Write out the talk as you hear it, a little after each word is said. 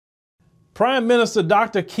Prime Minister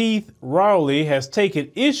Dr. Keith Rowley has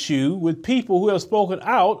taken issue with people who have spoken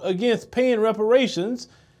out against paying reparations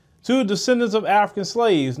to descendants of African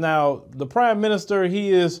slaves. Now, the Prime Minister, he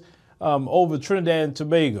is over Trinidad and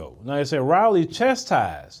Tobago. Now, they say Rowley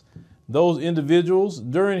chastised those individuals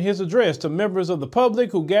during his address to members of the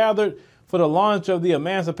public who gathered for the launch of the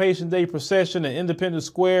Emancipation Day procession at Independence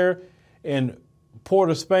Square in Port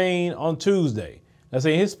of Spain on Tuesday. Now,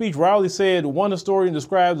 in his speech, Rowley said one historian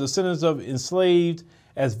describes the descendants of enslaved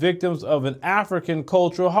as victims of an African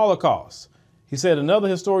cultural holocaust. He said another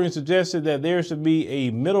historian suggested that there should be a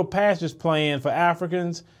middle passage plan for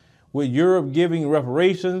Africans, with Europe giving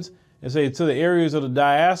reparations and say to the areas of the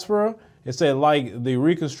diaspora. It said like the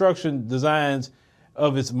reconstruction designs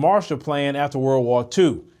of its Marshall Plan after World War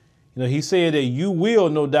II. He said that you will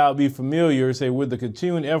no doubt be familiar, say, with the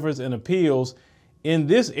continuing efforts and appeals in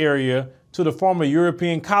this area to the former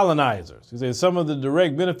European colonizers. He said some of the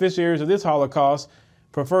direct beneficiaries of this Holocaust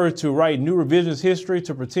prefer to write new revisionist history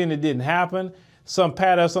to pretend it didn't happen. Some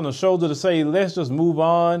pat us on the shoulder to say, let's just move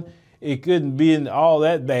on. It couldn't be all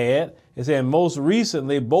that bad. It said most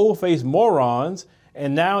recently, bold-faced morons,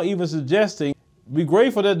 and now even suggesting be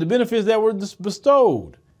grateful that the benefits that were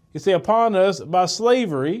bestowed, he said, upon us by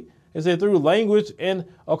slavery, he said through language and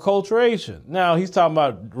acculturation. Now he's talking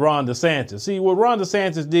about Ron DeSantis. See, what Ron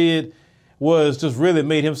DeSantis did was just really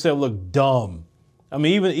made himself look dumb. I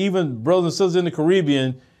mean, even brothers and sisters in the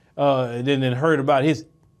Caribbean then heard about his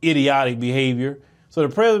idiotic behavior. So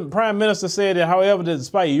the Prime Minister said that, however, that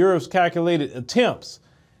despite Europe's calculated attempts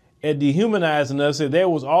at dehumanizing us, that there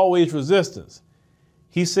was always resistance.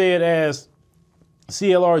 He said, as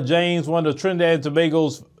C.L.R. James, one of Trinidad and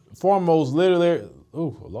Tobago's foremost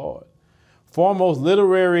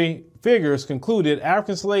literary figures, concluded,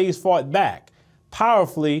 African slaves fought back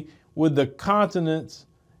powerfully with the continents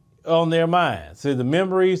on their minds. Said the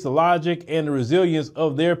memories, the logic, and the resilience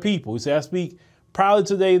of their people. He said, I speak proudly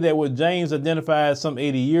today that what James identified some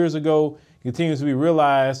 80 years ago continues to be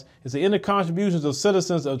realized. It's the inner contributions of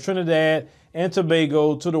citizens of Trinidad and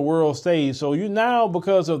Tobago to the world stage. So you now,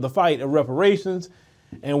 because of the fight of reparations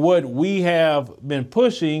and what we have been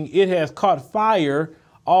pushing, it has caught fire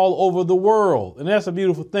all over the world. And that's a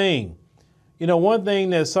beautiful thing. One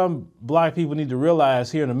thing that some black people need to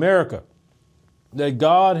realize here in America, that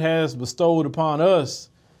God has bestowed upon us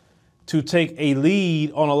to take a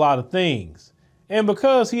lead on a lot of things. And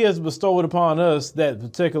because he has bestowed upon us that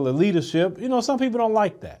particular leadership, some people don't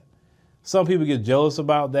like that. Some people get jealous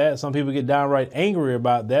about that. Some people get downright angry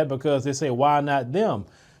about that because they say, why not them?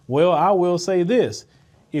 Well, I will say this.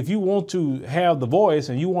 If you want to have the voice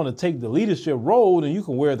and you want to take the leadership role, then you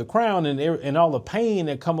can wear the crown and all the pain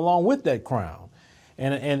that come along with that crown.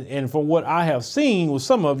 And from what I have seen with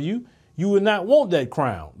some of you, you would not want that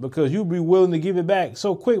crown because you'd be willing to give it back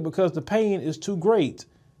so quick because the pain is too great.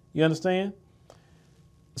 You understand?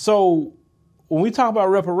 So when we talk about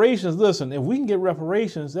reparations, listen, if we can get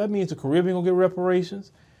reparations, that means the Caribbean will get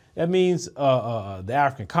reparations. That means the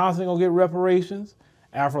African continent will get reparations.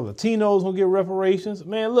 Afro-Latinos will get reparations.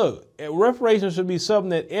 Man, look, reparations should be something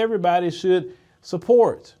that everybody should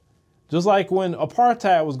support. Just like when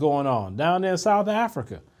apartheid was going on down there in South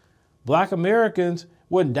Africa. Black Americans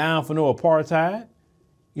wasn't down for no apartheid.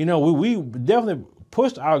 We definitely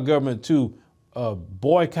pushed our government to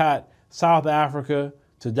boycott South Africa,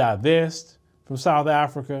 to divest from South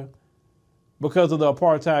Africa because of the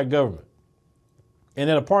apartheid government. And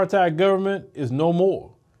that apartheid government is no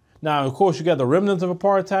more. Now, of course, you got the remnants of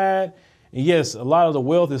apartheid. And yes, a lot of the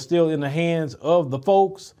wealth is still in the hands of the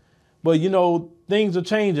folks. But, things are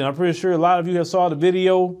changing. I'm pretty sure a lot of you have saw the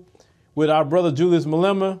video with our brother Julius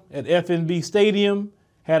Malema at FNB Stadium.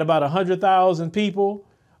 Had about 100,000 people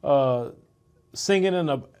singing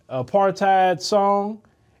an apartheid song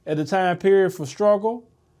at the time period for struggle.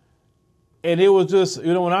 And it was just,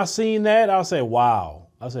 when I seen that, I said, wow.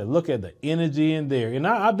 I said, look at the energy in there. And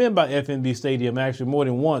I've been by FNB Stadium actually more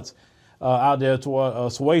than once out there to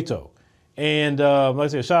Soweto. And like I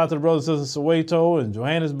said, shout out to the brothers and sisters in Soweto and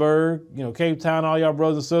Johannesburg, Cape Town, all y'all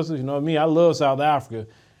brothers and sisters. You know what I mean? I love South Africa.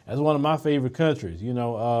 That's one of my favorite countries,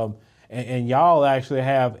 and y'all actually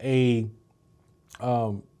have a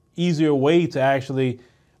easier way to actually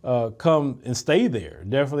come and stay there.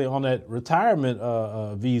 Definitely on that retirement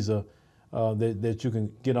visa that you can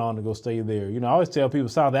get on to go stay there. I always tell people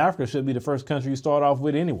South Africa should be the first country you start off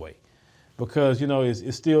with anyway, because,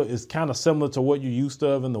 it's kind of similar to what you're used to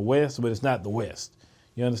in the West, but it's not the West.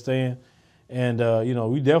 You understand? And,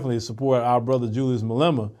 we definitely support our brother Julius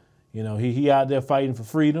Malema. He out there fighting for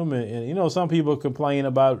freedom. And some people complain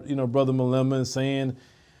about, Brother Malema and saying,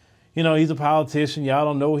 he's a politician. Y'all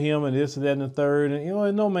don't know him and this and that and the third.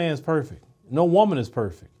 And, no man's perfect. no woman is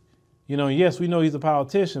perfect. You know, yes, we know he's a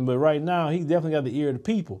politician, but right now he definitely got the ear of the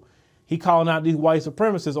people. He calling out these white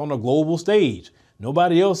supremacists on a global stage.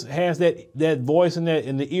 Nobody else has that voice in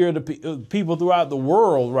the ear of the people throughout the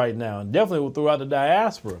world right now, and definitely throughout the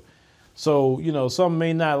diaspora. So, you know, some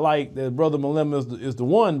may not like that Brother Malema is the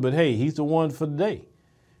one, but hey, he's the one for the day.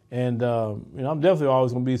 And, you know, I'm definitely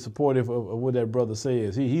always going to be supportive of what that brother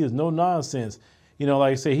says. He is no nonsense. You know,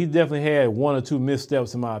 like I say, he definitely had one or two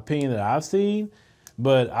missteps, in my opinion, that I've seen,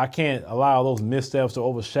 but I can't allow those missteps to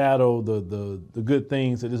overshadow the good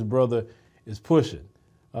things that this brother is pushing.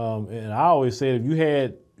 And I always say, if you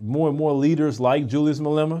had more and more leaders like Julius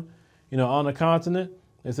Malema, you know, on the continent,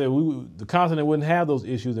 they said the continent wouldn't have those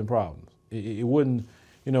issues and problems. It wouldn't,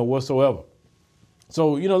 you know, whatsoever.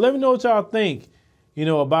 So, you know, let me know what y'all think, you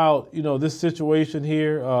know, about, you know, this situation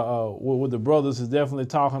here, what the brothers is definitely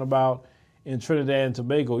talking about in Trinidad and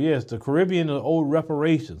Tobago. Yes, the Caribbean owed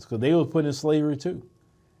reparations because they were put in slavery too.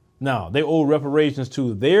 Now, they owe reparations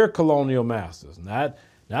to their colonial masters, not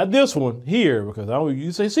this one here, because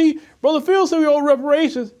you say, see, Brother Phil said we owe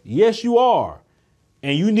reparations. Yes, you are.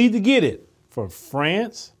 And you need to get it from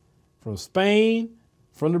France, from Spain,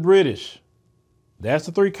 from the British. That's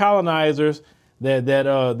the three colonizers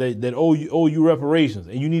that owe you reparations.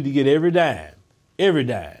 And you need to get every dime, every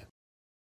dime.